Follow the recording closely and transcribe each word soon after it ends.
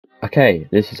Okay,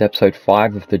 this is episode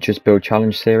 5 of the Just Build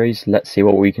Challenge series. Let's see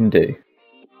what we can do.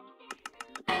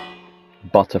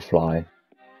 Butterfly.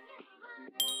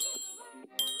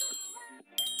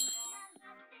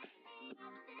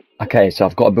 Okay, so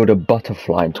I've got to build a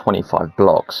butterfly in 25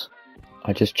 blocks.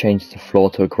 I just changed the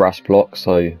floor to a grass block,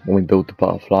 so when we build the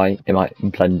butterfly, it might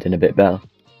blend in a bit better.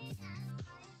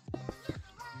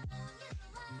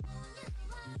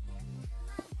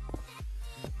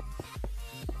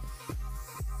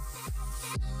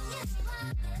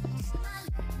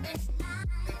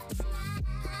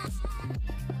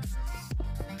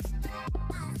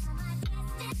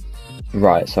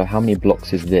 Right, so how many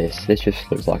blocks is this? This just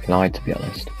looks like an eye, to be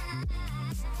honest.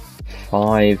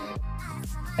 5,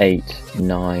 8,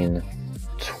 9,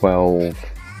 12,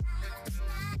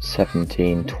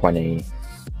 17, 20,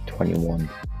 21.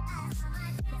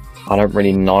 I don't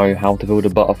really know how to build a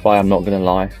butterfly, I'm not gonna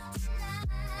lie.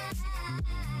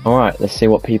 Alright, let's see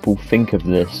what people think of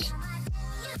this.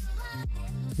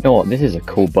 You know what, this is a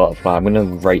cool butterfly. I'm gonna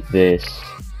rate this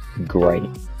great.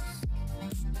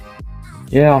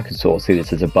 Yeah, I can sort of see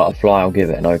this as a butterfly. I'll give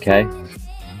it an okay.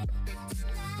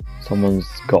 Someone's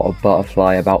got a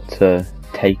butterfly about to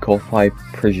take off, I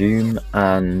presume,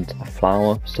 and a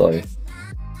flower, so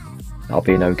that'll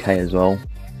be an okay as well.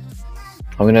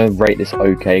 I'm gonna rate this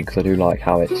okay because I do like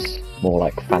how it's more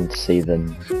like fantasy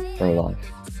than real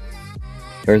life.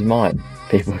 Here's mine.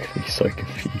 People are gonna be so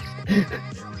confused.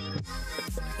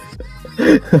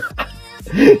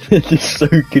 They're just so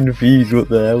confused what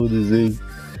the hell this is.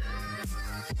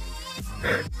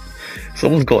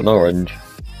 Someone's got an orange.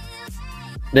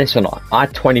 This one, I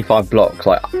had 25 blocks.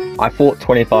 Like, I thought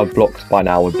 25 blocks by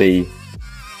now would be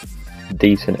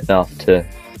decent enough to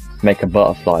make a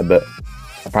butterfly, but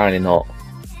apparently not.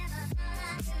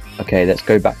 Okay, let's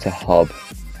go back to hub.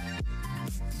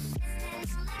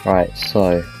 Right,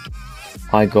 so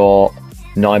I got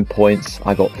 9 points.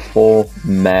 I got 4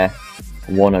 meh,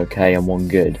 1 okay, and 1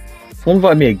 good. Someone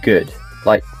voted me a good,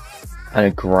 like, and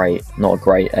a great, not a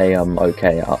great,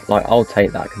 okay. I'll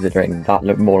take that, considering that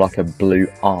looked more like a blue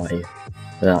eye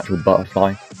than an actual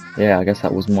butterfly. Yeah, I guess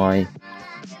that was my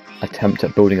attempt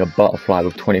at building a butterfly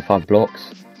with 25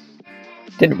 blocks.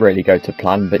 Didn't really go to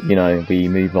plan, but you know, we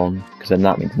move on, because then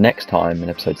that means next time in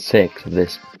episode 6 of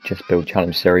this Just Build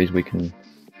Challenge series we can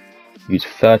use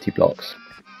 30 blocks.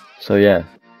 So yeah,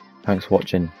 thanks for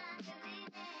watching.